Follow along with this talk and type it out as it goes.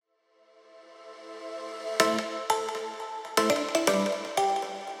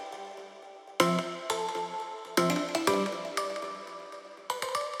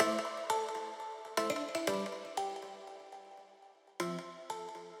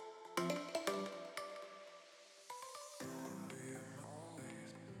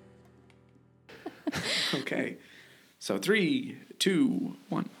Okay. So 3, 2,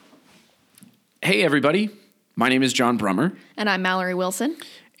 1. Hey, everybody. My name is John Brummer. And I'm Mallory Wilson.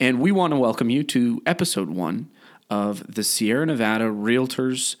 And we want to welcome you to episode 1 of the Sierra Nevada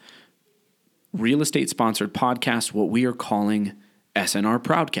Realtors real estate sponsored podcast, what we are calling SNR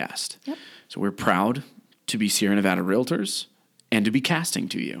Proudcast. Yep. So we're proud to be Sierra Nevada Realtors and to be casting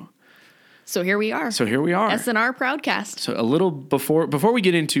to you. So here we are. SNR Proudcast. So a little before we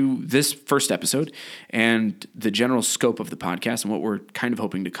get into this first episode and the general scope of the podcast and what we're kind of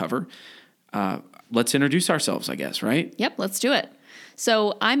hoping to cover, let's introduce ourselves, I guess, right? Yep, let's do it.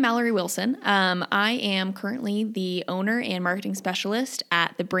 So I'm Mallory Wilson. I am currently the owner and marketing specialist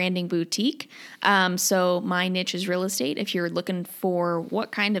at the Branding Boutique. So my niche is real estate. If you're looking for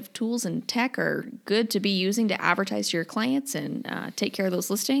what kind of tools and tech are good to be using to advertise to your clients and take care of those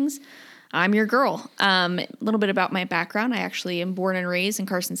listings, I'm your girl. A little bit about my background. I actually am born and raised in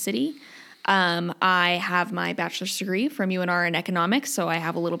Carson City. I have my bachelor's degree from UNR in economics, so I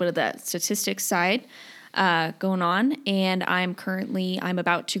have a little bit of the statistics side going on. And I'm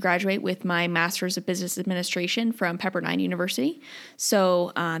about to graduate with my master's of business administration from Pepperdine University.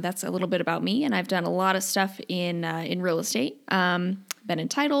 So that's a little bit about me, and I've done a lot of stuff in real estate. Been in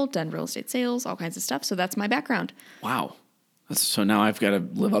title, done real estate sales, all kinds of stuff. So that's my background. Wow. So now I've got to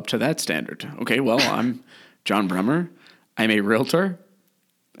live up to that standard. Okay, well, I'm John Brummer. I'm a realtor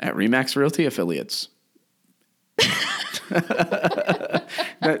at Remax Realty Affiliates.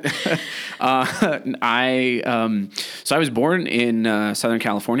 So I was born in Southern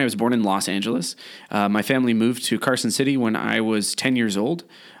California. I was born in Los Angeles. My family moved to Carson City when I was 10 years old.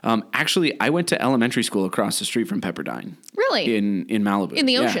 Actually, I went to elementary school across the street from Pepperdine. Really? In Malibu. In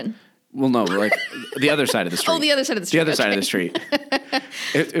the ocean? Well, no, like the other side of the street. Oh, the other side of the street. The other side of the street.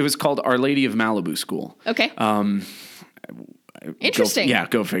 It was called Our Lady of Malibu School. Okay. Interesting.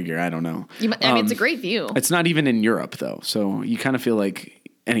 Go figure. I don't know. It's a great view. It's not even in Europe, though, so you kind of feel like...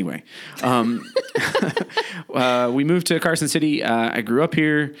 Anyway, we moved to Carson City. I grew up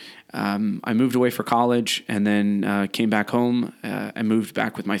here. I moved away for college and then came back home. I moved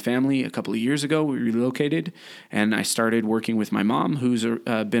back with my family a couple of years ago. We relocated, and I started working with my mom, who's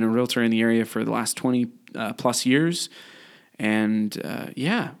been a realtor in the area for the last 20 plus years. And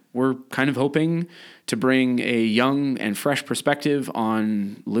we're kind of hoping to bring a young and fresh perspective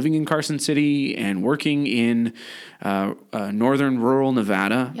on living in Carson City and working in northern rural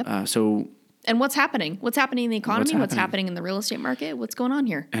Nevada. Yep. And what's happening? What's happening in the economy? What's happening in the real estate market? What's going on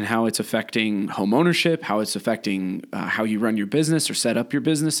here? And how it's affecting home ownership, how it's affecting how you run your business or set up your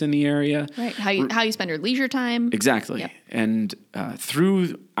business in the area. Right. How you spend your leisure time. Exactly. Yep. And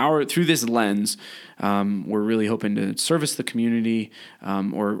through this lens, we're really hoping to service the community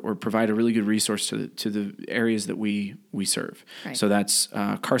or provide a really good resource to the areas that we serve. Right. So that's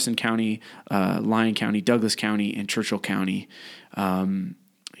Carson County, Lyon County, Douglas County, and Churchill County.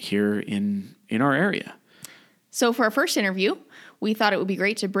 Here in our area. So for our first interview, we thought it would be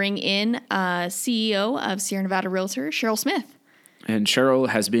great to bring in CEO of Sierra Nevada Realtors, Cheryl Smith. And Cheryl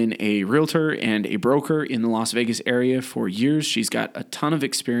has been a realtor and a broker in the Las Vegas area for years. She's got a ton of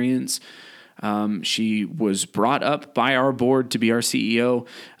experience. She was brought up by our board to be our CEO,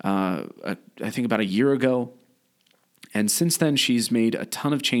 I think about a year ago. And since then, she's made a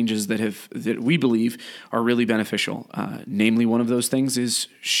ton of changes that we believe are really beneficial. Namely, one of those things is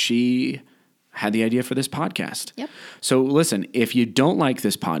she had the idea for this podcast. Yep. So listen, if you don't like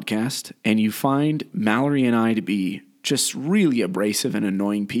this podcast and you find Mallory and I to be just really abrasive and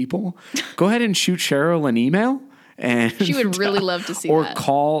annoying people, go ahead and shoot Cheryl an email. And she would really love to see or that.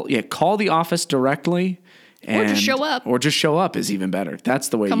 Call the office directly. Or just show up. Or just show up is even better. That's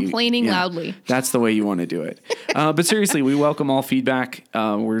the way complaining loudly. That's the way you want to do it. But seriously, we welcome all feedback.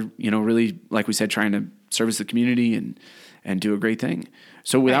 We're really, like we said, trying to service the community and do a great thing.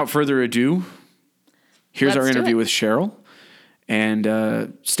 So without further ado, here's our interview with Cheryl.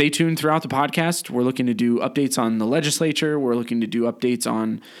 And stay tuned throughout the podcast. We're looking to do updates on the legislature. We're looking to do updates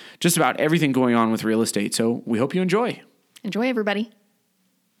on just about everything going on with real estate. So we hope you enjoy. Enjoy, everybody.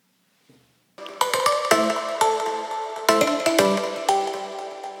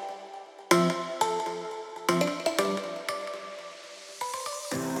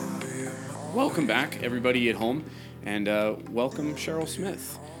 Welcome back, everybody at home, and welcome Cheryl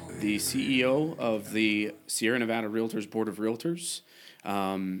Smith, the CEO of the Sierra Nevada Realtors Board of Realtors.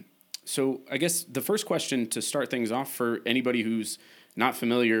 So I guess the first question to start things off for anybody who's not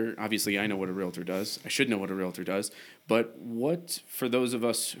familiar, obviously I know what a realtor does. I should know what a realtor does. But for those of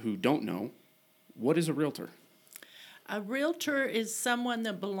us who don't know, what is a realtor? A realtor is someone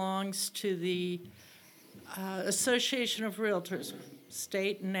that belongs to the Association of Realtors.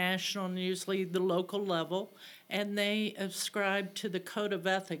 state and national, and usually the local level, and they ascribe to the code of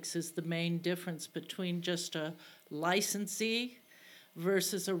ethics is the main difference between just a licensee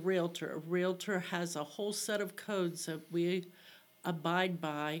versus a realtor. A realtor has a whole set of codes that we abide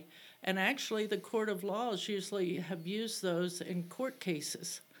by, and actually the court of laws usually have used those in court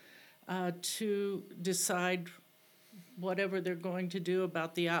cases to decide whatever they're going to do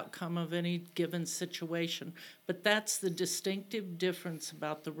about the outcome of any given situation. But that's the distinctive difference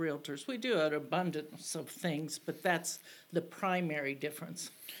about the realtors. We do an abundance of things, but that's the primary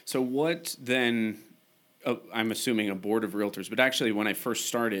difference. So what then, I'm assuming a board of realtors, but actually when I first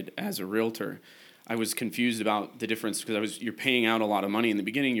started as a realtor, I was confused about the difference because you're paying out a lot of money in the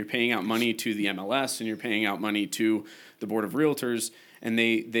beginning. You're paying out money to the MLS and you're paying out money to the board of realtors, and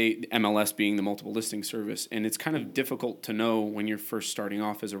they MLS being the multiple listing service. And it's kind of difficult to know when you're first starting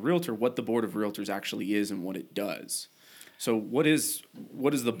off as a realtor what the board of realtors actually is and what it does. So what is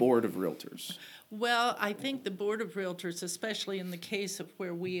the board of realtors? Well, I think the Board of Realtors, especially in the case of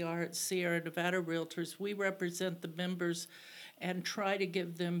where we are at Sierra Nevada Realtors, we represent the members and try to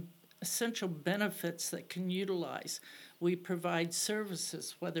give them essential benefits that can utilize. We provide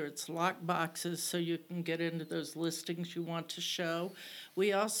services, whether it's lock boxes so you can get into those listings you want to show.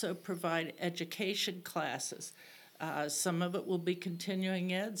 We also provide education classes. Some of it will be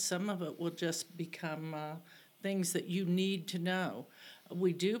continuing ed, some of it will just become things that you need to know.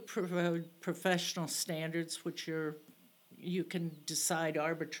 We do provide professional standards, which you can decide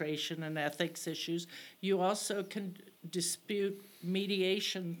arbitration and ethics issues. You also can dispute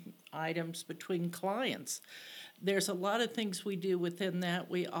mediation items between clients. There's a lot of things we do within that.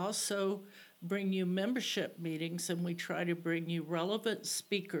 We also bring you membership meetings, and we try to bring you relevant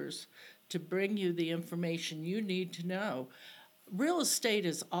speakers to bring you the information you need to know. Real estate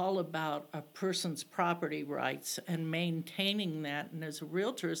is all about a person's property rights and maintaining that. And as a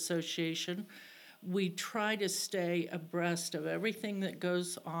realtor association, we try to stay abreast of everything that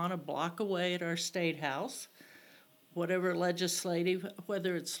goes on a block away at our state house, whatever legislative,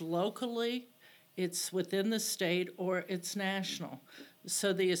 whether it's locally, it's within the state, or it's national.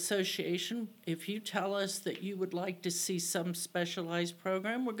 So the association, if you tell us that you would like to see some specialized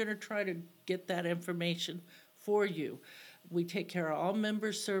program, we're going to try to get that information for you. We take care of all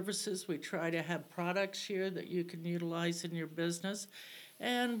member services. We try to have products here that you can utilize in your business.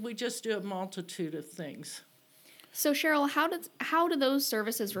 And we just do a multitude of things. So Cheryl, how do those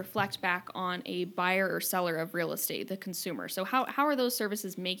services reflect back on a buyer or seller of real estate, the consumer? So how are those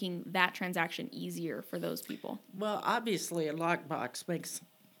services making that transaction easier for those people? Well, obviously a lockbox makes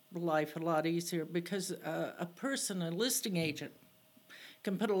life a lot easier because a listing agent,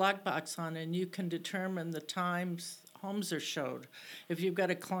 can put a lockbox on and you can determine the times homes are showed. If you've got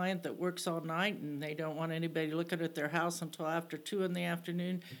a client that works all night and they don't want anybody looking at their house until after 2 in the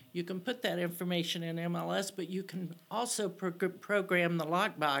afternoon, you can put that information in MLS, but you can also program the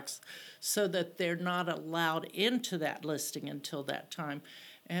lockbox so that they're not allowed into that listing until that time.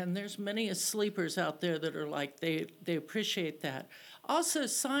 And there's many sleepers out there that are like, they appreciate that. Also,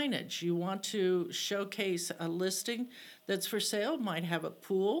 signage. You want to showcase a listing that's for sale, might have a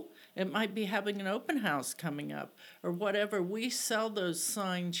pool, it might be having an open house coming up, or whatever. We sell those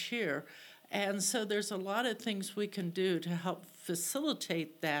signs here. And so there's a lot of things we can do to help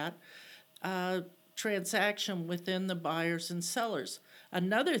facilitate that transaction within the buyers and sellers.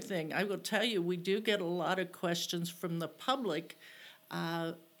 Another thing, I will tell you, we do get a lot of questions from the public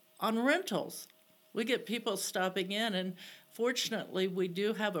on rentals. We get people stopping in, and fortunately, we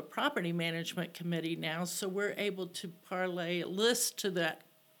do have a property management committee now, so we're able to parlay a list to that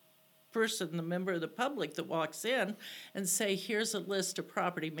person, the member of the public that walks in, and say, here's a list of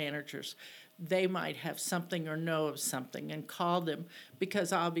property managers. They might have something or know of something, and call them,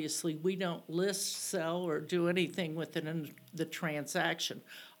 because obviously we don't list, sell, or do anything within the transaction.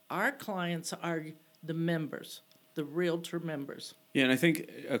 Our clients are the members, the realtor members. Yeah, and I think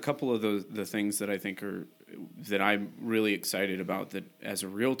a couple of the things that I think that I'm really excited about that as a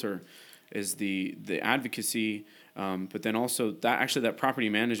realtor is the advocacy, but then also that property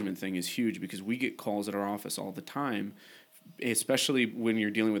management thing is huge because we get calls at our office all the time, especially when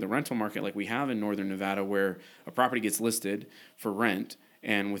you're dealing with a rental market like we have in Northern Nevada, where a property gets listed for rent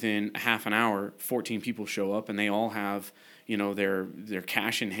and within a half an hour, 14 people show up and they all have their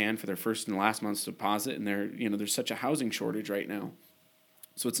cash in hand for their first and last month's deposit, and there's such a housing shortage right now.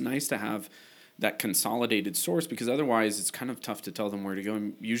 So it's nice to have that consolidated source, because otherwise it's kind of tough to tell them where to go.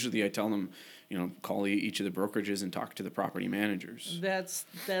 And usually I tell them, call each of the brokerages and talk to the property managers. That's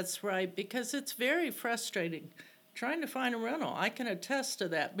right, because it's very frustrating trying to find a rental. I can attest to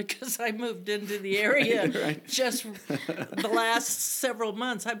that because I moved into the area Right. just the last several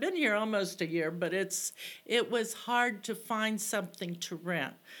months. I've been here almost a year, but it was hard to find something to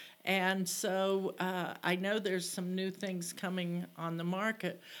rent. And so I know there's some new things coming on the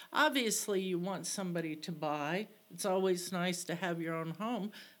market. Obviously, you want somebody to buy. It's always nice to have your own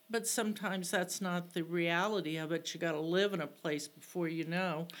home, but sometimes that's not the reality of it. You got to live in a place before you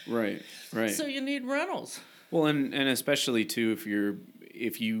know. Right, right. So you need rentals. Well, and especially too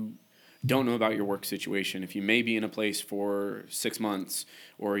if you don't know about your work situation, if you may be in a place for 6 months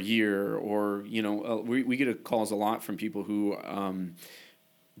or a year, or we get calls a lot from people who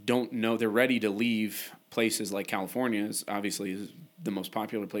don't know, they're ready to leave places like California is obviously the most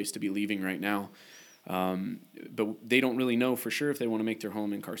popular place to be leaving right now. But they don't really know for sure if they want to make their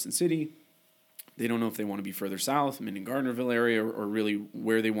home in Carson City. They don't know if they want to be further south, in Gardnerville area, or really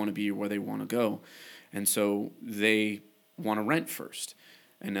where they want to be or where they want to go. And so they want to rent first.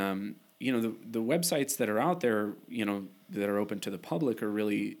 And, the websites that are out there, that are open to the public are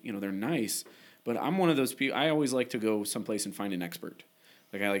really, they're nice. But I'm one of those people, I always like to go someplace and find an expert.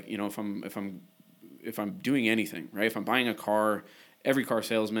 Like if I'm doing anything, right? If I'm buying a car, every car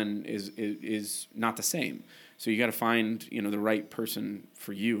salesman is not the same. So you got to find, the right person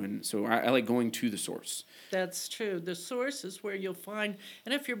for you. And so I like going to the source. That's true. The source is where you'll find,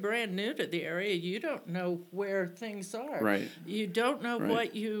 and if you're brand new to the area, you don't know where things are. Right. You don't know Right.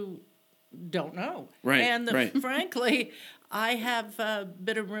 what you don't know. Right. And Right. frankly, I have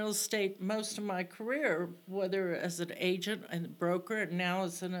been in real estate most of my career, whether as an agent and broker, and now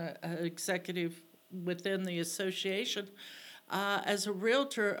as an executive within the association. As a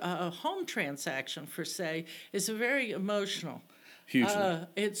realtor, a home transaction, per se, is very emotional. Hugely.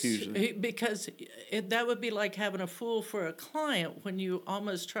 It's Hugely. because that would be like having a fool for a client when you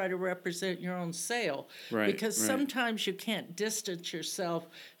almost try to represent your own sale. Right, Because right. sometimes you can't distance yourself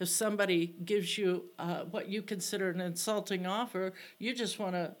if somebody gives you what you consider an insulting offer. You just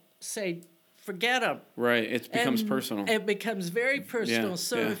want to say, forget them. Right. It becomes personal. It becomes very personal. Yeah,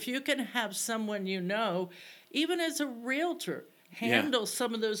 So yeah. if you can have someone even as a realtor, handle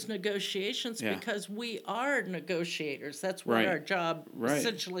some of those negotiations Yeah. because we are negotiators. That's what Right. our job Right.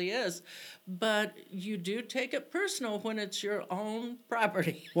 essentially is. But you do take it personal when it's your own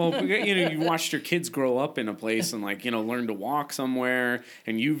property. Well, you watched your kids grow up in a place and learn to walk somewhere,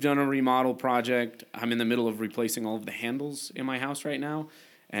 and you've done a remodel project. I'm in the middle of replacing all of the handles in my house right now,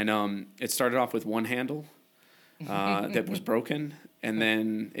 and it started off with one handle that was broken, and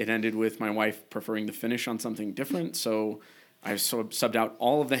then it ended with my wife preferring the finish on something different. So I subbed out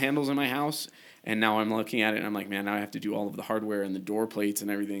all of the handles in my house, and now I'm looking at it and I'm like, man, now I have to do all of the hardware and the door plates and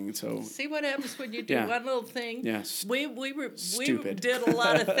everything. So See what happens when you do Yeah. one little thing? Yeah, We stupid. did a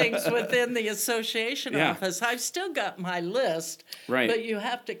lot of things within the association Yeah. office. I've still got my list, Right. but you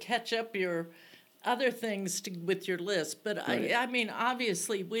have to catch up your other things with your list. But Right. I mean,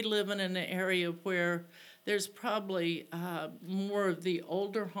 obviously, we live in an area where there's probably more of the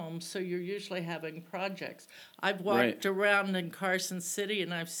older homes, so you're usually having projects. I've walked Right. around in Carson City,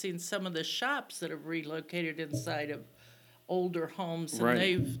 and I've seen some of the shops that have relocated inside of older homes, and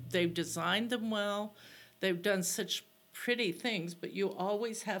Right. they've designed them well. They've done such pretty things, but you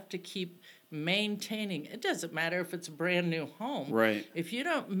always have to keep maintaining. It doesn't matter if it's a brand new home. Right. If you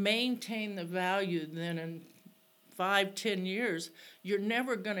don't maintain the value, then in 5-10 years, you're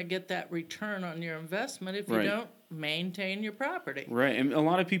never going to get that return on your investment if you Right. don't maintain your property. Right, and a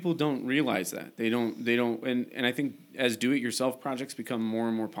lot of people don't realize that. They don't, and I think as do-it-yourself projects become more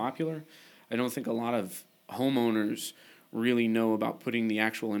and more popular, I don't think a lot of homeowners really know about putting the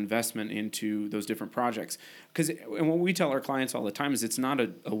actual investment into those different projects. And what we tell our clients all the time is it's not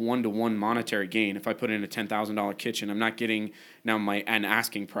a one-to-one monetary gain. If I put in a $10,000 kitchen, I'm not getting now an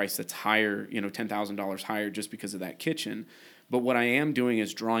asking price that's higher, $10,000 higher just because of that kitchen. But what I am doing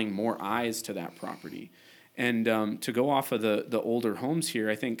is drawing more eyes to that property. And to go off of the older homes here,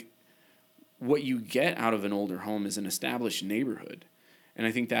 I think what you get out of an older home is an established neighborhood. And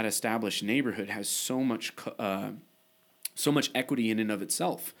I think that established neighborhood has so much equity in and of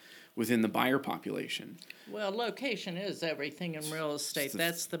itself within the buyer population. Well, location is everything in real estate.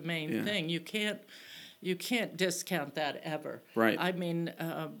 That's the main thing. You can't discount that ever. Right. I mean,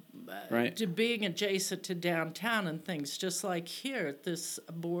 Right. to being adjacent to downtown and things, just like here at this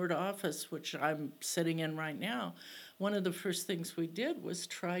board office, which I'm sitting in right now, one of the first things we did was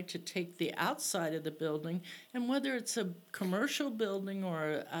try to take the outside of the building, and whether it's a commercial building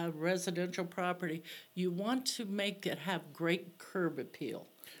or a residential property, you want to make it have great curb appeal.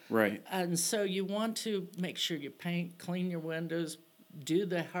 Right. And so you want to make sure you paint, clean your windows, do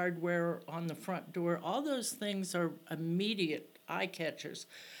the hardware on the front door. All those things are immediate eye catchers.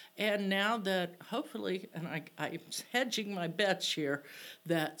 And now that hopefully, and I'm hedging my bets here,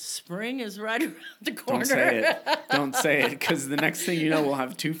 that spring is right around the corner. Don't say it. Don't say it, because the next thing you know, we'll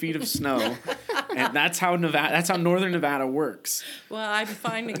have 2 feet of snow, and that's how northern Nevada works. Well, I'm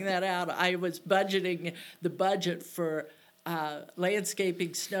finding that out. I was budgeting the budget for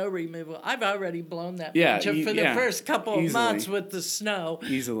landscaping snow removal. I've already blown that budget for the first couple of months with the snow.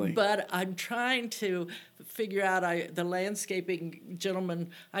 Easily. But I'm trying to figure out, the landscaping gentleman,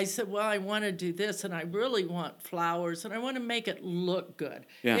 I said, well, I want to do this, and I really want flowers, and I want to make it look good.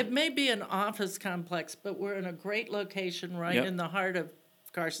 Yeah. It may be an office complex, but we're in a great location right in the heart of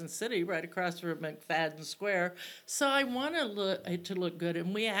Carson City, right across from McFadden Square. So I want it to look good,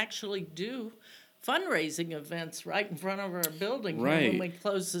 and we actually do fundraising events right in front of our building when we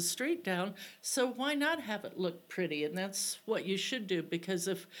close the street down. So why not have it look pretty? And that's what you should do, because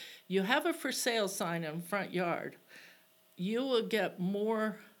if you have a for sale sign in the front yard, you will get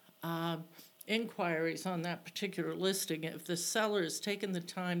more inquiries on that particular listing if the seller has taken the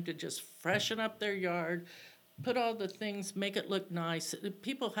time to just freshen up their yard, put all the things, make it look nice.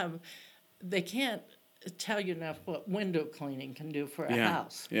 They can't tell you enough what window cleaning can do for a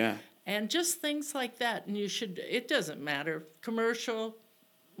house. Yeah. And just things like that. And it doesn't matter. Commercial,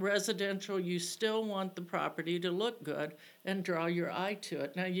 residential, you still want the property to look good and draw your eye to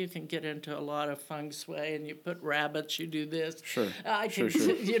it. Now, you can get into a lot of feng shui, and you put rabbits, you do this. Sure.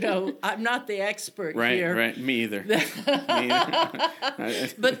 Sure. I'm not the expert here. Right. Me either.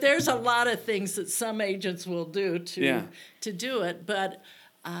 But there's a lot of things that some agents will do to do it. But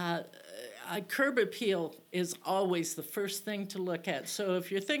curb appeal is always the first thing to look at. So if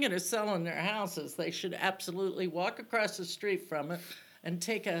you're thinking of selling their houses, they should absolutely walk across the street from it and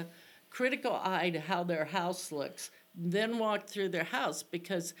take a critical eye to how their house looks, then walk through their house,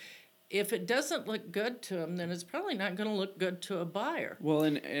 because if it doesn't look good to them, then it's probably not going to look good to a buyer. Well,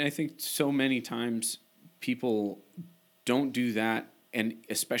 and I think so many times people don't do that, and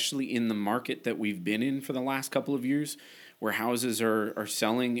especially in the market that we've been in for the last couple of years, where houses are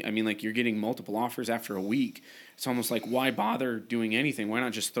selling. I mean, like, you're getting multiple offers after a week. It's almost like, why bother doing anything? Why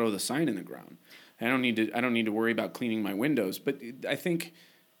not just throw the sign in the ground? I don't need to worry about cleaning my windows. But I think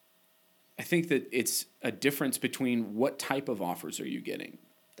that it's a difference between what type of offers are you getting.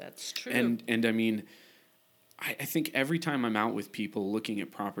 That's true. And I mean, I think every time I'm out with people looking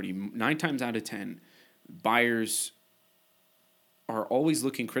at property, 9 times out of 10, buyers are always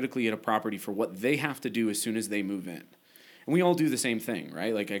looking critically at a property for what they have to do as soon as they move in. And we all do the same thing,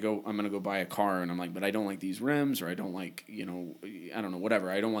 right? Like, I'm going to go buy a car, and I'm like, but I don't like these rims, or I don't like, I don't know,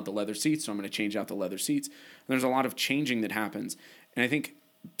 whatever. I don't want the leather seats, so I'm going to change out the leather seats. And there's a lot of changing that happens. And I think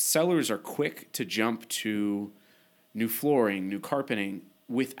sellers are quick to jump to new flooring, new carpeting,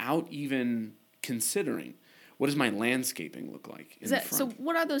 without even considering, what does my landscaping look like in the front? So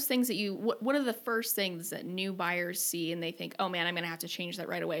what are those things that what are the first things that new buyers see and they think, oh man, I'm going to have to change that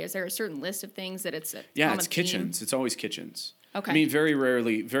right away? Is there a certain list of things that it's a common it's kitchens. Theme? It's always kitchens. Okay. I mean, very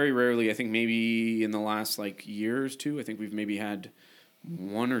rarely, I think maybe in the last year or two, I think we've maybe had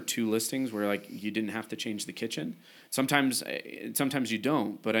 1 or 2 listings where you didn't have to change the kitchen. Sometimes you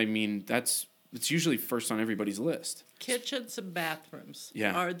don't, but I mean, it's usually first on everybody's list. Kitchens and bathrooms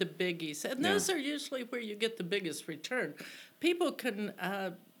are the biggies. And those are usually where you get the biggest return. People can,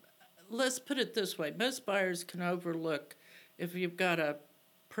 let's put it this way, most buyers can overlook if you've got a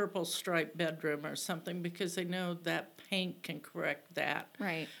purple striped bedroom or something, because they know that paint can correct that.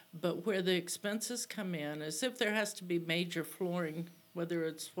 Right. But where the expenses come in is if there has to be major flooring, whether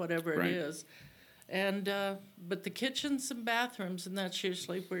it's whatever it is. And but the kitchens and bathrooms, and that's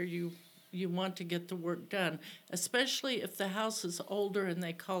usually where you want to get the work done, especially if the house is older and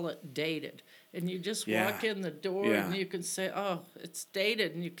they call it dated. And you just walk in the door and you can say, oh, it's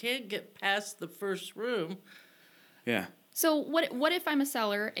dated, and you can't get past the first room. Yeah. So what if I'm a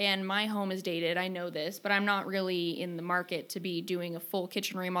seller and my home is dated? I know this, but I'm not really in the market to be doing a full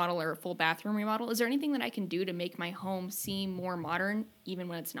kitchen remodel or a full bathroom remodel. Is there anything that I can do to make my home seem more modern, even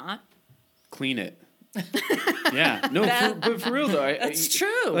when it's not? Clean it. Yeah, no, but for real though, that's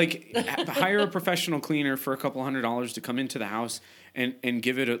true. Hire a professional cleaner for a couple $100 to come into the house and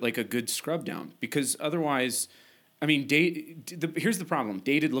give it a good scrub down, because otherwise, I mean, here's the problem: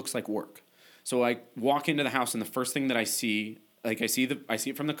 dated looks like work. So I walk into the house, and the first thing that I see, I see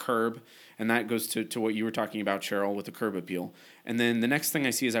it from the curb, and that goes to what you were talking about, Cheryl, with the curb appeal. And then the next thing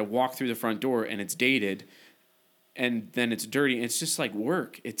I see is I walk through the front door, and it's dated, and then it's dirty. And it's just like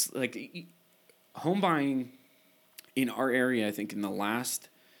work. It's like home buying in our area, I think in the last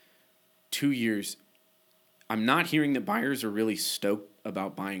 2 years, I'm not hearing that buyers are really stoked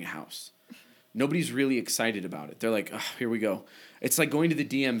about buying a house. Nobody's really excited about it. They're like, oh, here we go. It's like going to the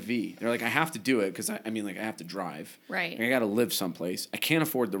DMV. They're like, I have to do it because, I have to drive. Right. I got to live someplace. I can't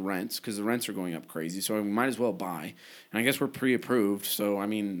afford the rents because the rents are going up crazy, so we might as well buy. And I guess we're pre-approved, so,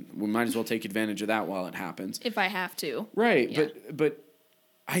 we might as well take advantage of that while it happens. If I have to. Right, Yeah. but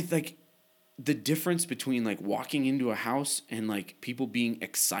I like the difference between, like, walking into a house and, like, people being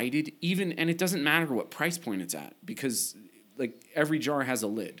excited, and it doesn't matter what price point it's at because, like, every jar has a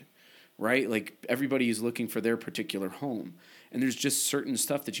lid. Right? Like everybody is looking for their particular home. And there's just certain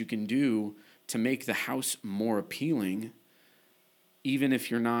stuff that you can do to make the house more appealing, even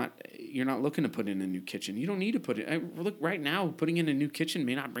if you're not looking to put in a new kitchen. You don't need to put it. Look, right now, putting in a new kitchen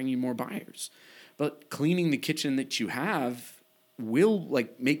may not bring you more buyers. But cleaning the kitchen that you have will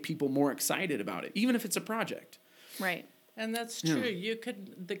like make people more excited about it, even if it's a project. Right. And that's true. You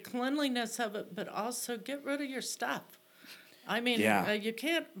could, the cleanliness of it, but also get rid of your stuff. You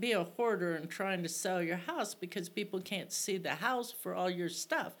can't be a hoarder and trying to sell your house because people can't see the house for all your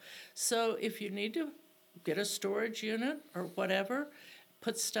stuff. So if you need to get a storage unit or whatever,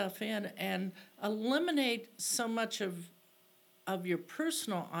 put stuff in and eliminate so much of your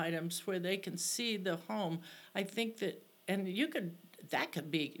personal items where they can see the home. I think that, and that could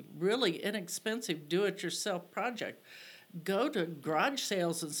be really inexpensive do-it-yourself project. Go to garage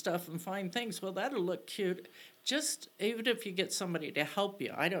sales and stuff and find things. Well, that'll look cute. Just even if you get somebody to help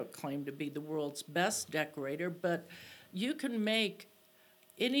you, I don't claim to be the world's best decorator, but you can make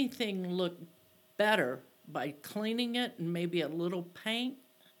anything look better by cleaning it and maybe a little paint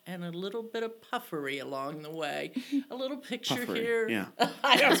and a little bit of puffery along the way. A little picture Puffery, here. yeah.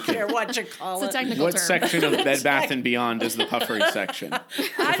 I don't care what you call It's a it. technical What term. section of Bed Bath & Beyond is the puffery section?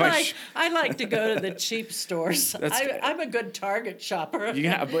 I like to go to the cheap stores. That's good. I'm a good Target shopper. But you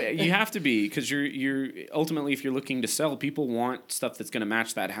have to be because you're ultimately, if you're looking to sell, people want stuff that's going to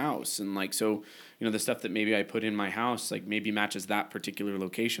match that house, and like so, the stuff that maybe I put in my house like maybe matches that particular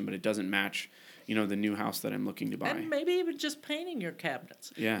location, but it doesn't match the new house that I'm looking to buy. And maybe even just painting your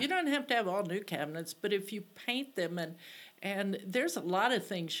cabinets. Yeah. You don't have to have all new cabinets, but if you paint them and there's a lot of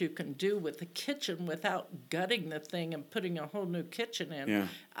things you can do with the kitchen without gutting the thing and putting a whole new kitchen in.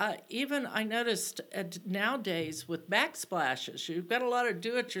 Yeah. Even I noticed nowadays with backsplashes, you've got a lot of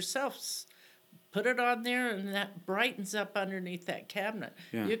do-it-yourself. Put it on there, and that brightens up underneath that cabinet.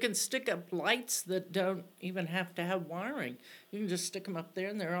 Yeah. You can stick up lights that don't even have to have wiring. You can just stick them up there,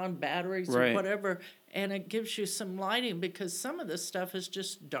 and they're on batteries or whatever, and it gives you some lighting because some of this stuff is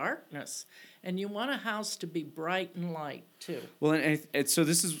just darkness, and you want a house to be bright and light too. Well, and so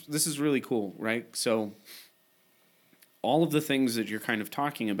this is really cool, right? So all of the things that you're kind of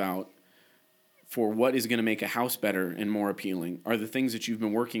talking about for what is going to make a house better and more appealing are the things that you've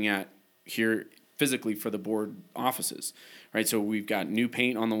been working at here physically for the board offices, right? So we've got new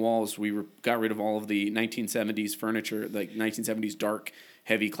paint on the walls. We got rid of all of the 1970s furniture, like 1970s dark,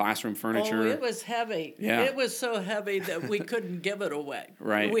 heavy classroom furniture. Oh, it was heavy. Yeah. It was so heavy that we couldn't give it away.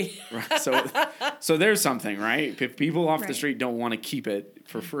 Right. Right. So there's something, right? If people off the Right. street don't want to keep it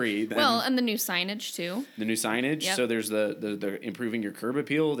for free, then And the new signage too. the new signage. Yep. So there's the improving your curb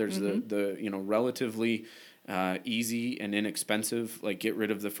appeal. There's the relatively easy and inexpensive, like get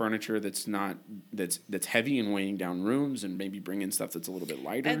rid of the furniture that's heavy and weighing down rooms, and maybe bring in stuff that's a little bit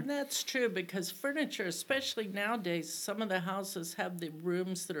lighter. And that's true because furniture, especially nowadays, some of the houses have the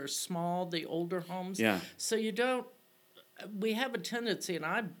rooms that are small, the older homes. Yeah. So we have a tendency, and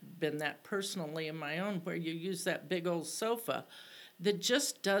I've been that personally in my own, where you use that big old sofa that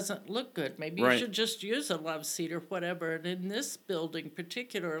just doesn't look good. Maybe Right. you should just use a love seat or whatever. And in this building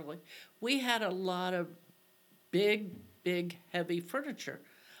particularly, we had a lot of big, heavy furniture.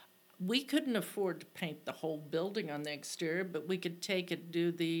 We couldn't afford to paint the whole building on the exterior, but we could take and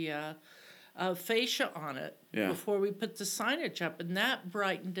do the fascia on it before we put the signage up, and that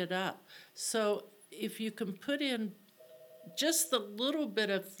brightened it up. So if you can put in just the little bit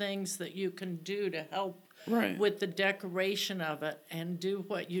of things that you can do to help with the decoration of it and do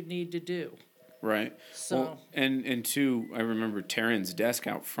what you need to do. Right. So and two, I remember Taryn's desk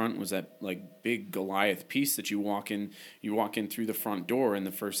out front was that like big Goliath piece that you walk in through the front door, and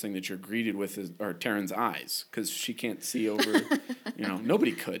the first thing that you're greeted with are Taryn's eyes, because she can't see over.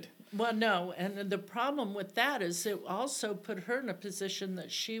 Nobody could. Well, no, and the problem with that is it also put her in a position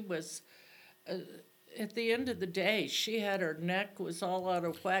that she was. At the end of the day, her neck was all out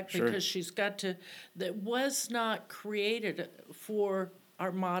of whack because she's that was not created for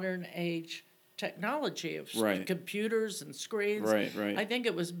our modern age technology of Right. computers and screens. Right, right. I think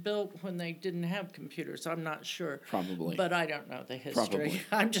it was built when they didn't have computers. I'm not sure. Probably. But I don't know the history. Probably.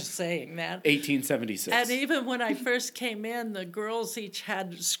 I'm just saying that. 1876. And even when I first came in, the girls each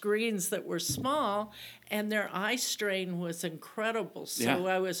had screens that were small, and their eye strain was incredible. So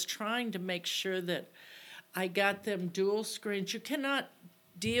Yeah. I was trying to make sure that I got them dual screens. You cannot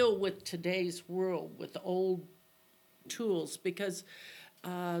deal with today's world with old tools because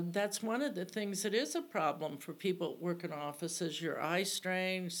that's one of the things that is a problem for people that work in offices. Your eye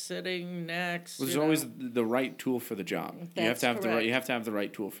strain, sitting next. Well, there's always the right tool for the job. You have That's to have correct. you have to have the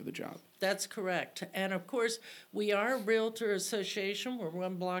right tool for the job. That's correct. And of course, we are a realtor association. We're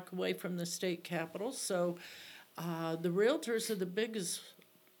 1 block away from the state capitol. So the realtors are the biggest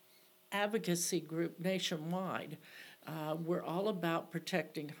advocacy group nationwide. We're all about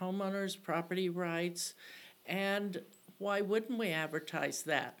protecting homeowners' property rights. And why wouldn't we advertise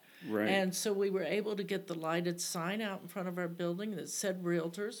that? Right. And so we were able to get the lighted sign out in front of our building that said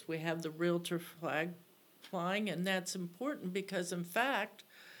realtors. We have the realtor flag flying, and that's important because, in fact,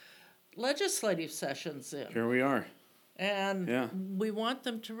 legislative session's in. Here we are. And Yeah. we want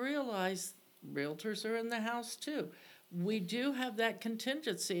them to realize realtors are in the house too. We do have that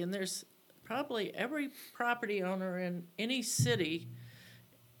contingency, and there's probably every property owner in any city,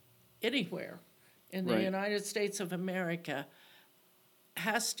 anywhere in the Right. United States of America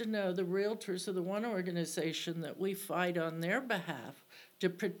has to know the realtors are the one organization that we fight on their behalf to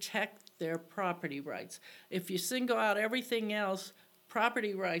protect their property rights. If you single out everything else,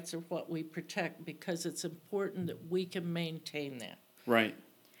 property rights are what we protect because it's important that we can maintain that. Right.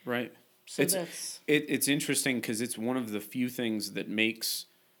 Right. So It's interesting because it's one of the few things that makes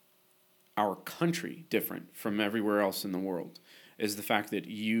our country different from everywhere else in the world is the fact that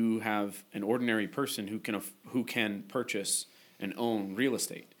you have an ordinary person who can purchase and own real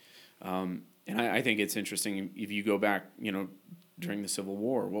estate. And I think it's interesting if you go back, during the Civil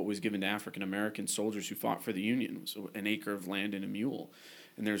War, what was given to African American soldiers who fought for the Union was an acre of land and a mule.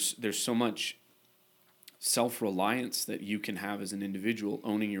 And there's so much self-reliance that you can have as an individual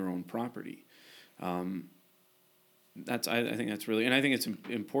owning your own property. I think that's really, and I think it's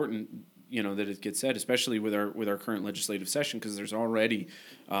important, that it gets said, especially with our current legislative session, because there's already,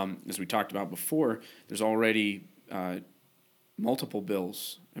 as we talked about before, there's already multiple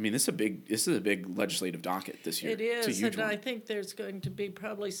bills. I mean, this is a big legislative docket this year. It is, it's a huge and one. I think there's going to be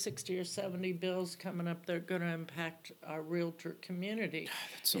probably 60 or 70 bills coming up that are going to impact our realtor community.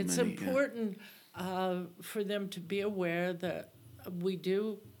 That's so It's many, yeah. important for them to be aware that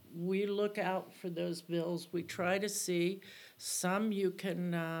we look out for those bills. We try to see some you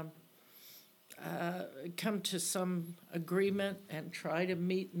can come to some agreement and try to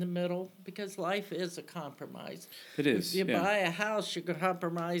meet in the middle because life is a compromise. It is, If you yeah. buy a house, you're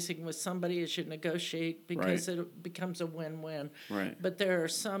compromising with somebody as you negotiate because Right. it becomes a win-win. Right. But there are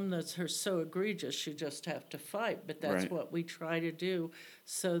some that are so egregious you just have to fight. But that's Right. what we try to do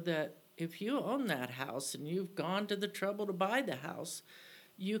so that if you own that house and you've gone to the trouble to buy the house,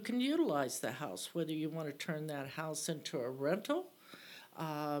 you can utilize the house, whether you want to turn that house into a rental.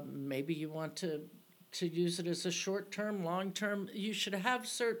 Maybe you want to use it as a short-term, long-term. You should have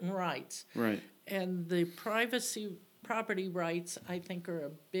certain rights. Right. And the property rights, I think, are a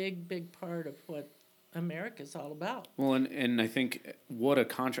big, big part of what America's all about. Well, and I think what a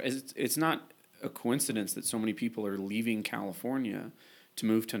contrast. It's not a coincidence that so many people are leaving California to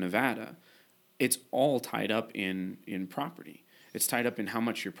move to Nevada. It's all tied up in property. It's tied up in how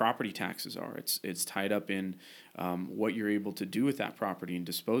much your property taxes are. It's tied up in what you're able to do with that property and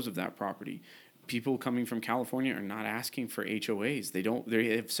dispose of that property. People coming from California are not asking for HOAs.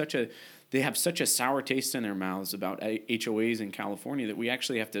 They have such a sour taste in their mouths about HOAs in California that we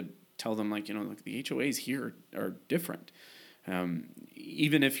actually have to tell them the HOAs here are different.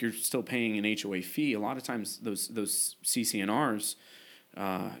 Even if you're still paying an HOA fee, a lot of times those CC&Rs,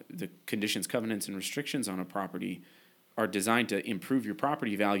 the conditions, covenants, and restrictions on a property are designed to improve your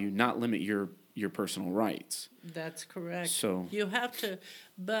property value, not limit your personal rights. That's correct. So you have to,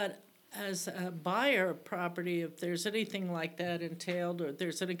 but as a buyer of property, if there's anything like that entailed or if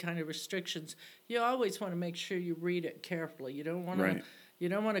there's any kind of restrictions, you always want to make sure you read it carefully. You don't want to Right. you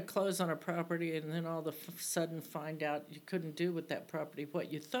don't want to close on a property and then all of a sudden find out you couldn't do with that property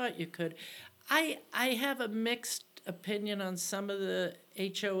what you thought you could. I have a mixed opinion on some of the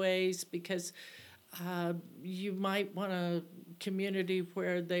HOAs because you might want a community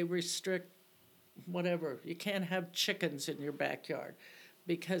where they restrict whatever. You can't have chickens in your backyard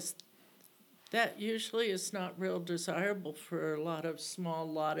because that usually is not real desirable for a lot of small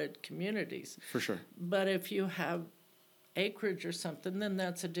lotted communities. for sure. But if you have acreage or something, then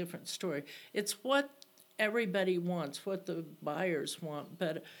that's a different story. It's what everybody wants, what the buyers want,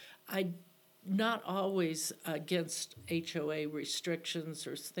 but I'm not always against HOA restrictions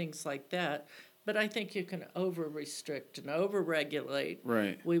or things like that. But I think you can over-restrict and over-regulate.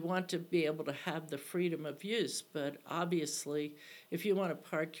 Right. We want to be able to have the freedom of use, but obviously, if you want to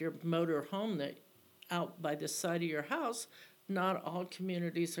park your motor home out by the side of your house, not all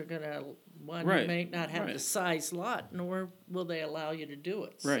communities are going to, one, Right. you may not have Right. the size lot, nor will they allow you to do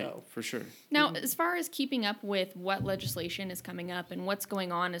it. Right, So. for sure. Now, as far as keeping up with what legislation is coming up and what's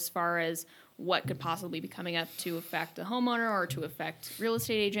going on as far as what could possibly be coming up to affect the homeowner or to affect real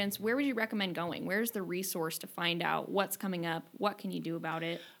estate agents, where would you recommend going? Where's the resource to find out what's coming up? What can you do about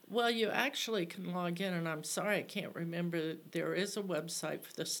it? Well, you actually can log in, and I'm sorry I can't remember. There is a website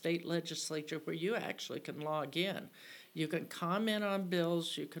for the state legislature where you actually can log in. You can comment on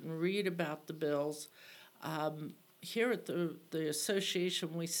bills. You can read about the bills. Here at the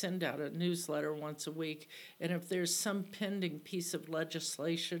association, we send out a newsletter once a week, and if there's some pending piece of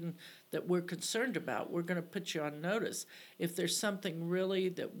legislation that we're concerned about, we're going to put you on notice. If there's something really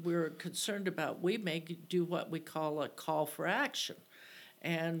that we're concerned about, we may do what we call a call for action,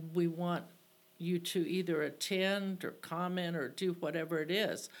 and we want you to either attend or comment or do whatever it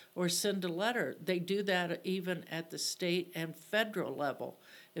is, or send a letter. They do that even at the state and federal level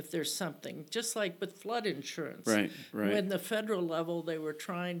if there's something, just like with flood insurance. Right. When the federal level, they were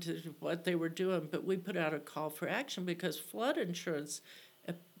trying to, what they were doing, but we put out a call for action because flood insurance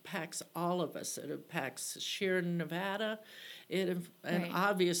impacts all of us. It impacts Sheridan, Nevada. And Right.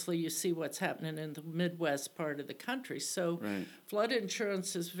 obviously you see what's happening in the Midwest part of the country. So Right. flood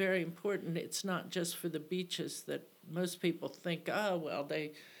insurance is very important. It's not just for the beaches that most people think, oh, well,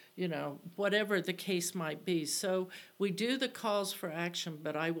 they, whatever the case might be. So we do the calls for action,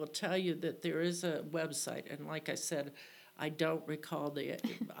 but I will tell you that there is a website. And like I said, I don't recall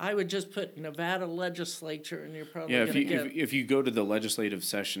I would just put Nevada legislature and you're probably Yeah, going to get. if you go to the legislative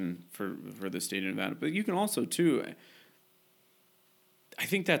session for the state of Nevada, but you can also too. I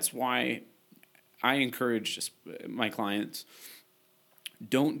think that's why I encourage my clients.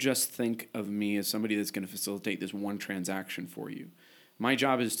 Don't just think of me as somebody that's going to facilitate this one transaction for you. My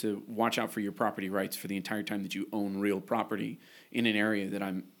job is to watch out for your property rights for the entire time that you own real property in an area that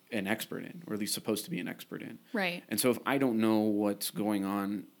I'm an expert in, or at least supposed to be an expert in. Right. And so if I don't know what's going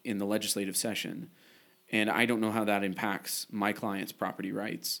on in the legislative session, and I don't know how that impacts my client's property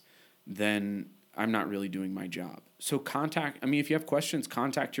rights, then I'm not really doing my job. So if you have questions,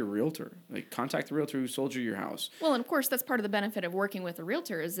 contact your realtor. Contact the realtor who sold you your house. Well, and of course, that's part of the benefit of working with a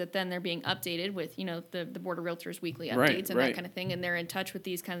realtor is that then they're being updated with, the Board of Realtors weekly updates and that kind of thing. And they're in touch with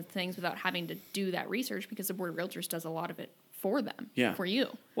these kinds of things without having to do that research because the Board of Realtors does a lot of it for them, for you.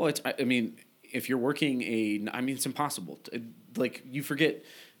 Well, if you're working it's impossible. You forget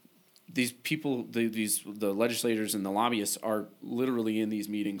these people, the legislators and the lobbyists are literally in these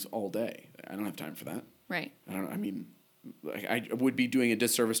meetings all day. I don't have time for that. Right. I would be doing a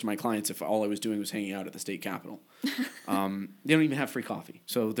disservice to my clients if all I was doing was hanging out at the state capitol. They don't even have free coffee,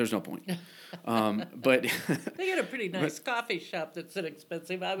 so there's no point. But they got a pretty nice coffee shop that's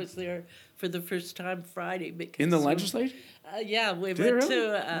inexpensive. I was there for the first time Friday because in the legislature. Yeah, we Did went they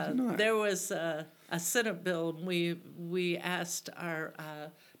really? to. There was a Senate bill, and we asked our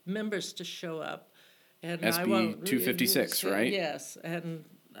members to show up. And SB 256, right? Yes, and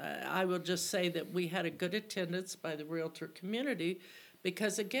I will just say that we had a good attendance by the realtor community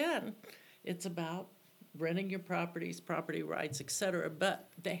because, again, it's about renting your properties, property rights, et cetera. But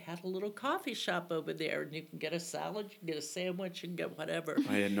they had a little coffee shop over there, and you can get a salad, you can get a sandwich, you can get whatever.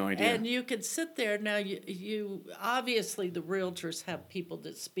 I had no idea. And you can sit there. Now, you obviously, the realtors have people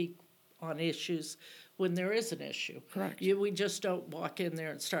that speak on issues when there is an issue. Correct. We just don't walk in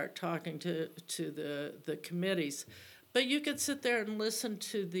there and start talking to the committees. But you can sit there and listen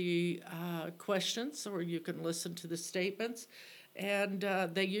to the questions, or you can listen to the statements. And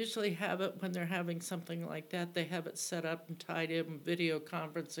they usually have it when they're having something like that. They have it set up and tied in video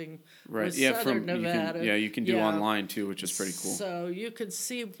conferencing with Southern Nevada. You can do online too, which is pretty cool. So you can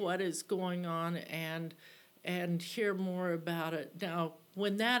see what is going on and hear more about it. Now,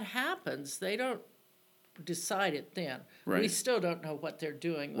 when that happens, they don't decide it then. Right. We still don't know what they're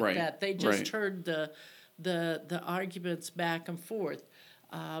doing with that. They just heard the arguments back and forth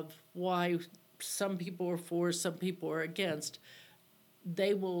of why some people are for, some people are against.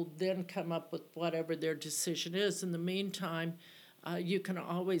 They will then come up with whatever their decision is. In the meantime, you can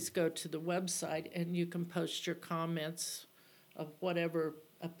always go to the website and you can post your comments of whatever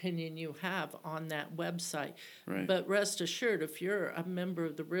opinion you have on that website. Right. But rest assured, if you're a member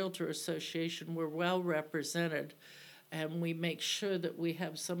of the Realtor Association, we're well represented. and we make sure that we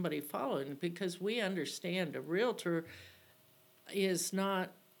have somebody following, because we understand a realtor is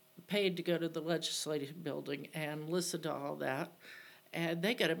not paid to go to the legislative building and listen to all that. And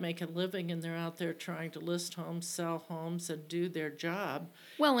they got to make a living, and they're out there trying to list homes, sell homes, and do their job.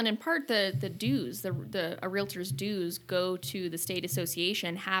 Well, and in part, the dues, a realtor's dues go to the state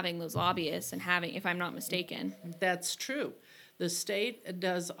association having those lobbyists and having, if I'm not mistaken. That's true. The state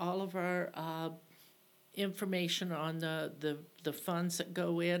does all of our information on the funds that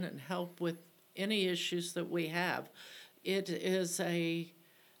go in and help with any issues that we have. It is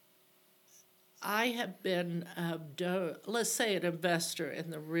I have been, let's say, an investor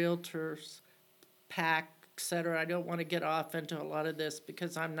in the realtors pack, et cetera. I don't want to get off into a lot of this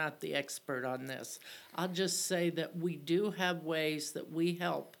because I'm not the expert on this. I'll just say that we do have ways that we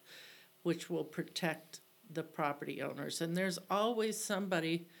help, which will protect the property owners. And there's always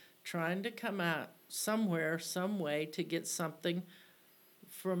somebody trying to come out somewhere, some way to get something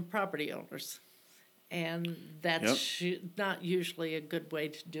from property owners. And that's not usually a good way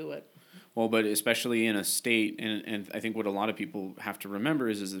to do it. Well, but especially in a state, and I think what a lot of people have to remember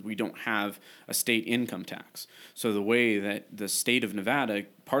is that we don't have a state income tax. So the way that the state of Nevada,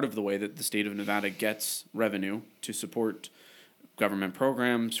 part of the way that the state of Nevada gets revenue to support government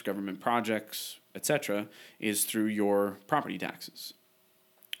programs, government projects, etc., is through your property taxes.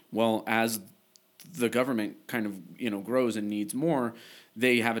 Well, as the government kind of grows and needs more,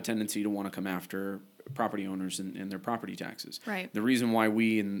 they have a tendency to want to come after property owners and their property taxes. Right. The reason why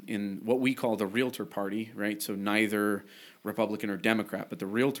we in what we call the Realtor Party, right? So neither Republican or Democrat, but the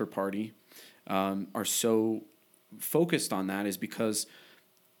Realtor Party are so focused on that is because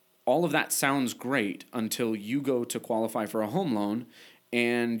all of that sounds great until you go to qualify for a home loan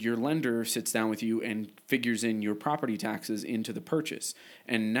and your lender sits down with you and figures in your property taxes into the purchase.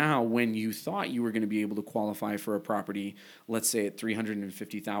 And now when you thought you were going to be able to qualify for a property, let's say at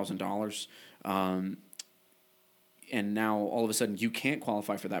 $350,000, and now all of a sudden you can't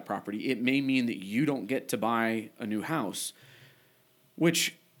qualify for that property, it may mean that you don't get to buy a new house,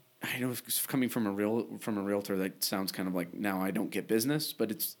 which I know coming from a realtor, that sounds kind of like, now I don't get business,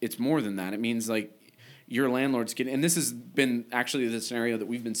 but it's more than that. It means like your landlord's getting, and this has been actually the scenario that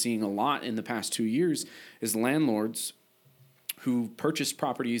we've been seeing a lot in the past 2 years, is landlords who purchased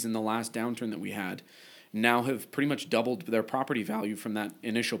properties in the last downturn that we had now have pretty much doubled their property value from that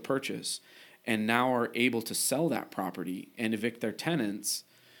initial purchase, and now are able to sell that property and evict their tenants,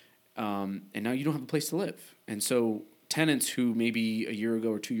 and now you don't have a place to live. And so tenants who maybe a year ago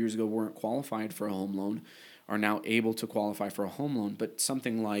or 2 years ago weren't qualified for a home loan are now able to qualify for a home loan. But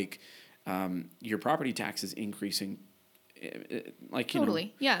something like your property tax is increasing, like, you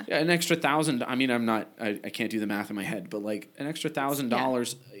totally, know, an extra $1,000. I mean, I can't do the math in my head, but like an extra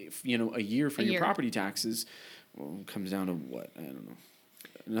 $1,000, a year for your property taxes, comes down to what? I don't know.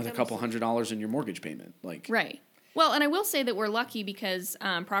 Another couple $100 in your mortgage payment, like right. Well, and I will say that we're lucky because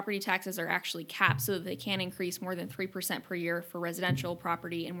property taxes are actually capped so that they can increase more than 3% per year for residential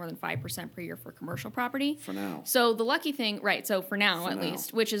property and more than 5% per year for commercial property. For now. So the lucky thing, right, so for now at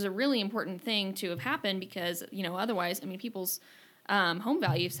least, which is a really important thing to have happened because, otherwise, I mean, people's home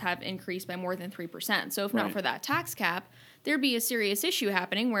values have increased by more than 3%. So if not for that tax cap, there'd be a serious issue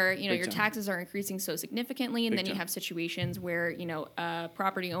happening where, your taxes are increasing so significantly, and then you have situations where, a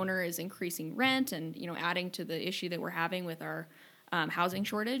property owner is increasing rent and, adding to the issue that we're having with our housing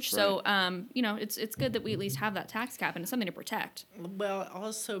shortage. Right. So, it's good that we at least have that tax cap, and it's something to protect. Well,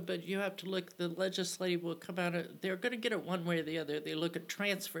 also, but you have to look, the legislative will come out, they're going to get it one way or the other. They look at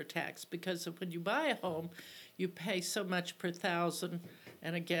transfer tax, because when you buy a home, you pay so much per thousand,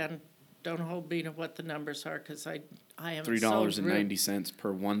 and again, don't hold me to what the numbers are, because I am $3.90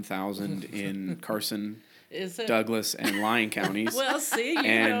 per 1,000 in Carson, Is it? Douglas, and Lyon counties. Well, see,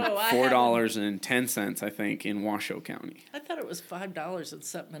 and $4.10, I think, in Washoe County. I thought it was $5 and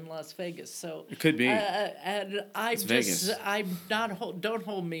something in Las Vegas. So it could be. And Vegas. I'm not. Don't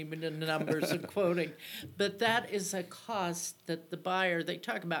hold me to the numbers and quoting, but that is a cost that the buyer. They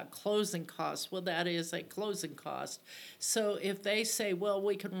talk about closing costs. Well, that is a closing cost. So if they say, well,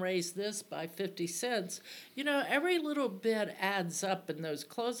 we can raise this by 50 cents, every little bit adds up in those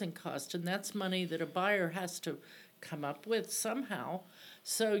closing costs, and that's money that a buyer has to come up with somehow.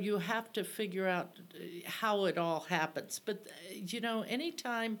 So you have to figure out how it all happens. But,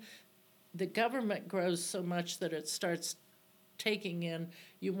 anytime the government grows so much that it starts taking in,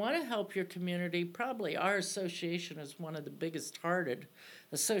 you want to help your community. Probably our association is one of the biggest hearted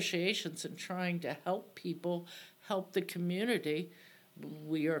associations in trying to help people, help the community.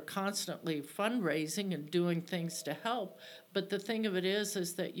 We are constantly fundraising and doing things to help. But the thing of it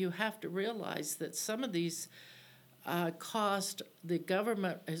is that you have to realize that some of these cost, the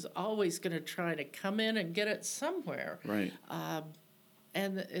government is always going to try to come in and get it somewhere. Right.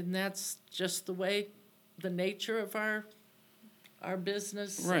 And that's just the way, the nature of our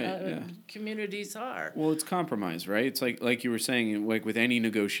business communities are. Well, it's compromise, right? It's like you were saying, like with any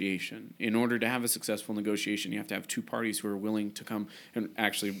negotiation. In order to have a successful negotiation, you have to have two parties who are willing to come, and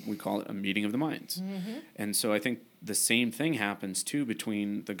actually we call it a meeting of the minds. Mm-hmm. And so I think the same thing happens too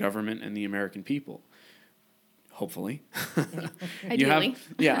between the government and the American people. Hopefully. Ideally.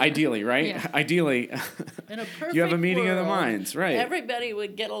 Ideally, right? Yeah. Ideally, In a perfect you have a meeting world, of the minds, right? Everybody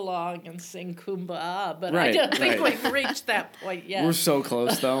would get along and sing Kumbaya, but Right, I don't think right. we've reached that point yet. We're so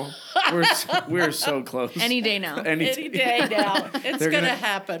close, though. We're so close. Any day now. Any day now. It's going to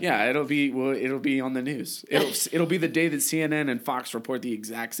happen. Yeah, it'll be on the news. It'll be the day that CNN and Fox report the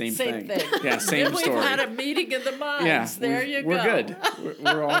exact same thing. Yeah, same story. We've had a meeting of the minds. Yeah, there you go. We're good.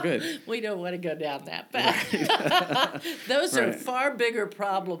 We're all good. We don't want to go down that path. Those are far bigger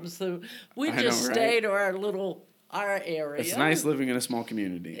problems. So we just stay to our area. It's nice living in a small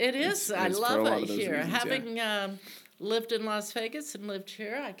community. It is. I love it here. Reasons, Having lived in Las Vegas and lived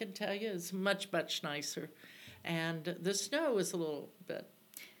here, I can tell you it's much, much nicer. And the snow is a little bit,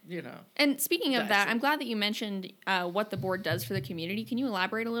 And speaking of that, dicey. I'm glad that you mentioned what the board does for the community. Can you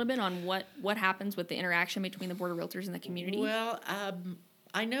elaborate a little bit on what happens with the interaction between the Board of Realtors and the community? Well,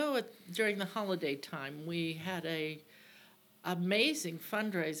 I know during the holiday time we had a amazing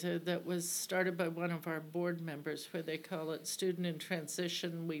fundraiser that was started by one of our board members, where they call it Student in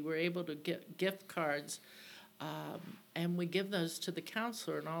Transition. We were able to get gift cards, and we give those to the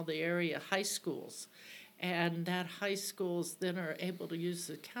counselor in all the area high schools. And that high schools then are able to use,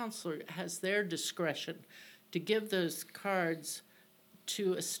 the counselor has their discretion to give those cards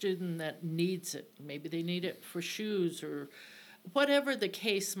to a student that needs it. Maybe they need it for shoes or whatever the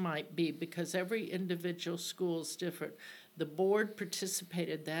case might be, because every individual school is different. The board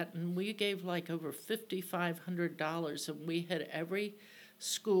participated that, and we gave like over $5,500, and we had every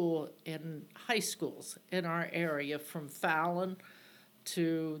school in high schools in our area, from Fallon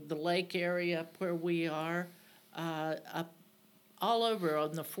to the lake area up where we are, up all over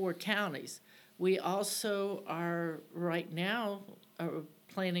on the 4 counties. We also are right now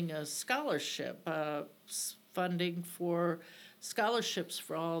planning a scholarship, funding for scholarships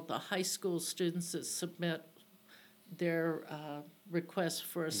for all the high school students that submit their requests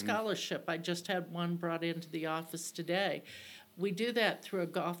for a scholarship. I just had one brought into the office today. We do that through a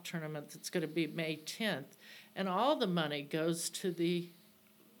golf tournament that's going to be May 10th, and all the money goes to the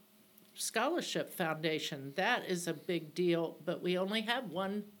Scholarship Foundation. That is a big deal, but we only have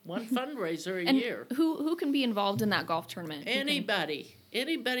one fundraiser a year. Who can be involved in that golf tournament? Anybody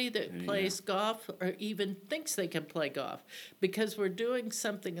that plays golf or even thinks they can play golf, because we're doing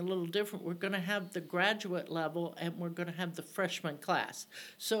something a little different. We're going to have the graduate level, and we're going to have the freshman class.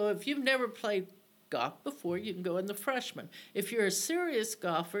 So if you've never played golf before, you can go in the freshman. If you're a serious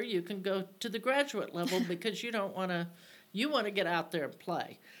golfer, you can go to the graduate level because you want to get out there and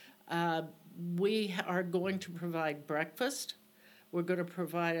play. We are going to provide breakfast. We're going to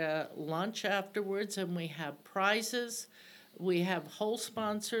provide a lunch afterwards, and we have prizes. We have whole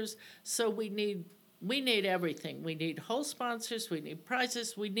sponsors. So we need everything. We need whole sponsors. We need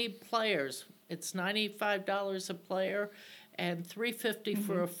prizes. We need players. It's $95 a player and $350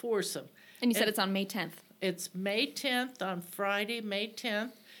 for a foursome. And you said it's on May 10th. It's May 10th, on Friday, May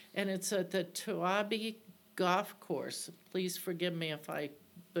 10th, and it's at the Toyabe Golf Course. Please forgive me if I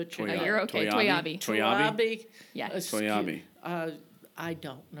butcher that. You're okay. Toyabe. Toyabe. Yes. Toyabe. I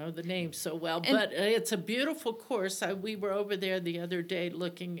don't know the name so well, but it's a beautiful course. We were over there the other day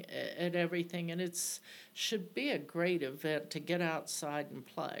looking at everything, and it should be a great event to get outside and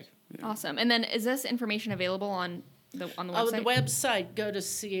play. Yeah. Awesome. And then is this information available on the website? Oh, the website, go to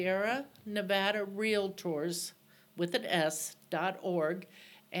Sierra Nevada Realtors with an S.org,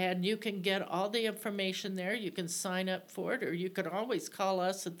 and you can get all the information there. You can sign up for it, or you can always call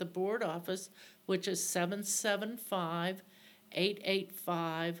us at the board office, which is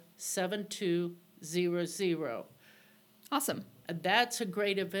 775-885-7200. Awesome. That's a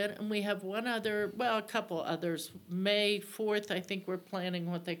great event, and we have a couple others. May 4th, I think we're planning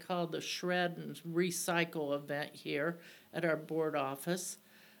what they call the Shred and Recycle event here at our board office.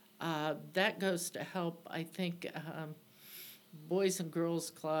 That goes to help, I think, Boys and Girls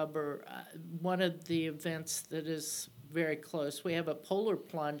Club, or one of the events that is very close. We have a polar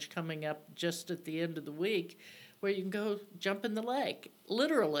plunge coming up just at the end of the week, where you can go jump in the lake,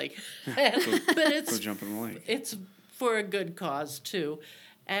 literally. But Go jump in the lake. It's for a good cause too.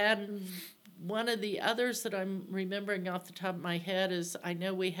 And one of the others that I'm remembering off the top of my head is, I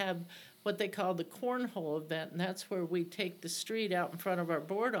know we have what they call the cornhole event, and that's where we take the street out in front of our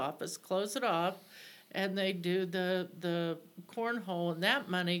board office, close it off, and they do the cornhole, and that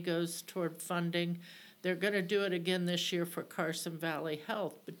money goes toward funding. They're going to do it again this year for Carson Valley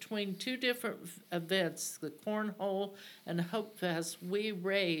Health. Between two different events, the cornhole and Hope Fest, we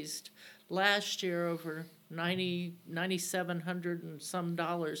raised last year over $9,700 and some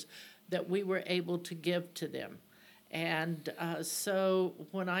dollars that we were able to give to them. And so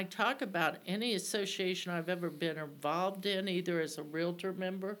when I talk about any association I've ever been involved in, either as a realtor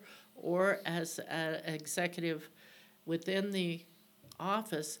member or as an executive within the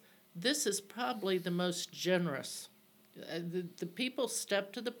office, this is probably the most generous. The people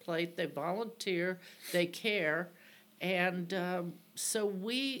step to the plate, they volunteer, they care, and so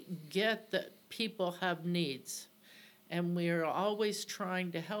we get that people have needs. And we are always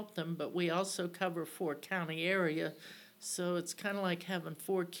trying to help them, but we also cover 4-county area, so it's kind of like having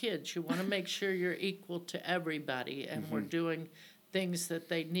 4 kids. You want to make sure you're equal to everybody, and we're doing things that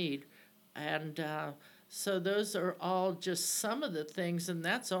they need. And so those are all just some of the things, and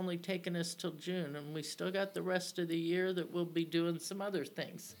that's only taken us till June, and we still got the rest of the year that we'll be doing some other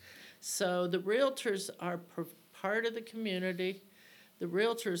things. So the realtors are part of the community. The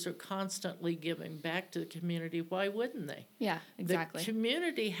realtors are constantly giving back to the community. Why wouldn't they? Yeah, exactly. The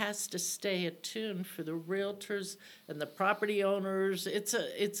community has to stay attuned for the realtors and the property owners. It's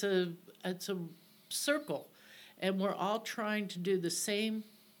a circle, and we're all trying to do the same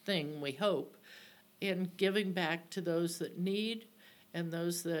thing, we hope, in giving back to those that need and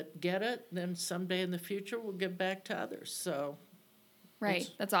those that get it. Then someday in the future, we'll give back to others. So, right,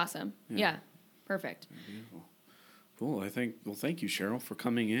 that's awesome. Yeah, perfect. Beautiful. Cool. Thank you, Cheryl, for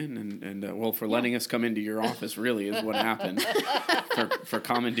coming in and for letting us come into your office, really, is what happened, for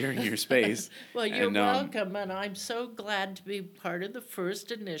commandeering your space. Well, you're welcome, and I'm so glad to be part of the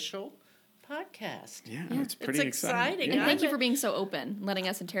first initial podcast. Yeah. It's pretty exciting. And thank you for being so open, letting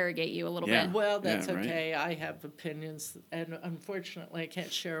us interrogate you a little bit. Well, that's okay. Right? I have opinions, and unfortunately, I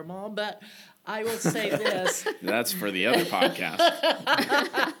can't share them all, but I will say this. That's for the other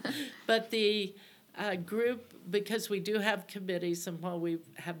podcast. But the group, because we do have committees, and while we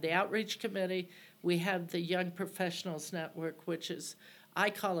have the outreach committee, we have the Young Professionals Network, which is, I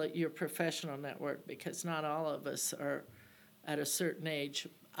call it your professional network, because not all of us are at a certain age.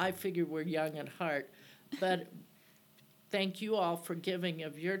 I figure we're young at heart, but thank you all for giving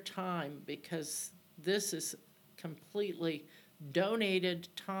of your time, because this is completely donated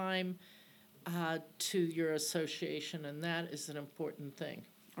time to your association, and that is an important thing.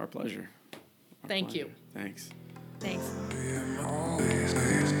 Our pleasure. Thank you. Thanks. Thanks.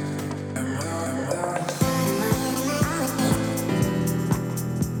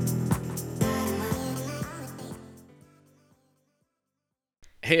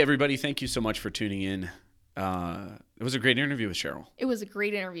 Hey, everybody. Thank you so much for tuning in. It was a great interview with Cheryl. It was a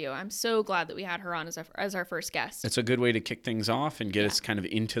great interview. I'm so glad that we had her on as our first guest. It's a good way to kick things off and get us kind of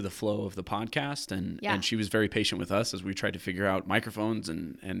into the flow of the podcast. And she was very patient with us as we tried to figure out microphones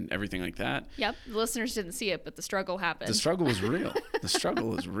and everything like that. Yep. The listeners didn't see it, but the struggle happened. The struggle was real. The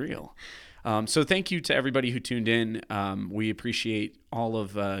struggle is real. So thank you to everybody who tuned in. We appreciate all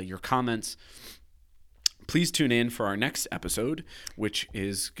of your comments. Please tune in for our next episode, which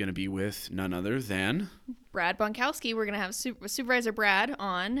is going to be with none other than Brad Bonkowski. We're going to have Supervisor Brad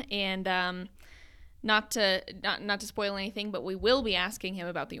on, and not to spoil anything, but we will be asking him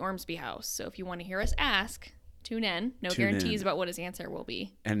about the Ormsby House. So if you want to hear us ask, tune in. No guarantees about what his answer will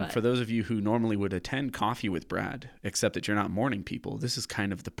be. And for those of you who normally would attend Coffee with Brad, except that you're not morning people, this is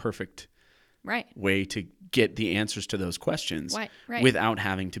kind of the perfect way to get the answers to those questions without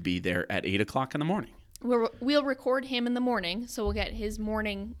having to be there at 8 o'clock in the morning. We'll record him in the morning, so we'll get his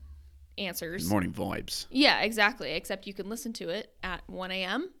morning answers. Morning vibes. Yeah, exactly. Except you can listen to it at 1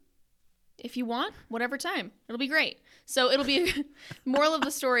 a.m. if you want, whatever time. It'll be great. So it'll be moral of the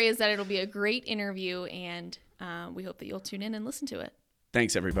story is that it'll be a great interview, and we hope that you'll tune in and listen to it.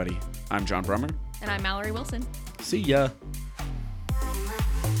 Thanks, everybody. I'm John Brummer. And I'm Mallory Wilson. See ya.